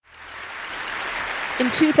In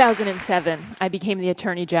 2007, I became the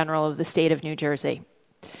Attorney General of the state of New Jersey.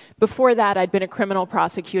 Before that, I'd been a criminal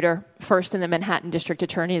prosecutor, first in the Manhattan District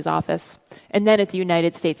Attorney's Office, and then at the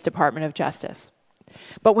United States Department of Justice.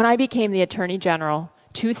 But when I became the Attorney General,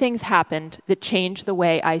 two things happened that changed the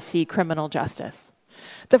way I see criminal justice.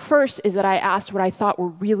 The first is that I asked what I thought were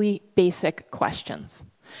really basic questions.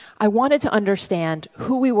 I wanted to understand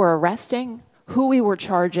who we were arresting, who we were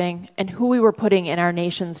charging, and who we were putting in our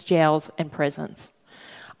nation's jails and prisons.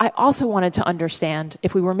 I also wanted to understand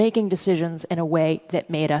if we were making decisions in a way that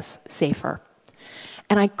made us safer.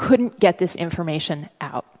 And I couldn't get this information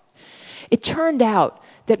out. It turned out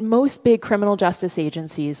that most big criminal justice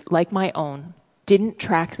agencies, like my own, didn't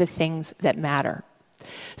track the things that matter.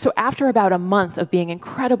 So after about a month of being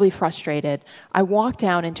incredibly frustrated, I walked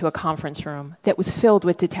down into a conference room that was filled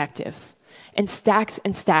with detectives and stacks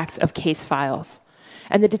of case files.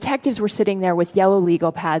 And the detectives were sitting there with yellow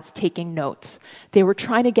legal pads taking notes. They were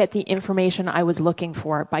trying to get the information I was looking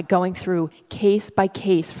for by going through case by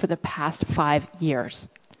case for the past 5 years.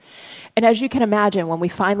 And as you can imagine, when we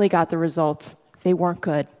finally got the results, they weren't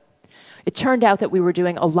good. It turned out that we were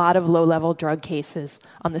doing a lot of low-level drug cases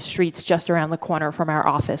on the streets just around the corner from our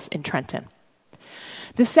office in Trenton.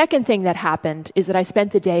 The second thing that happened is that I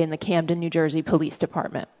spent the day in the Camden, New Jersey Police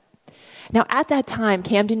Department. Now, at that time,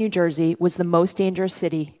 Camden, New Jersey was the most dangerous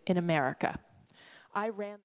city in America. I ran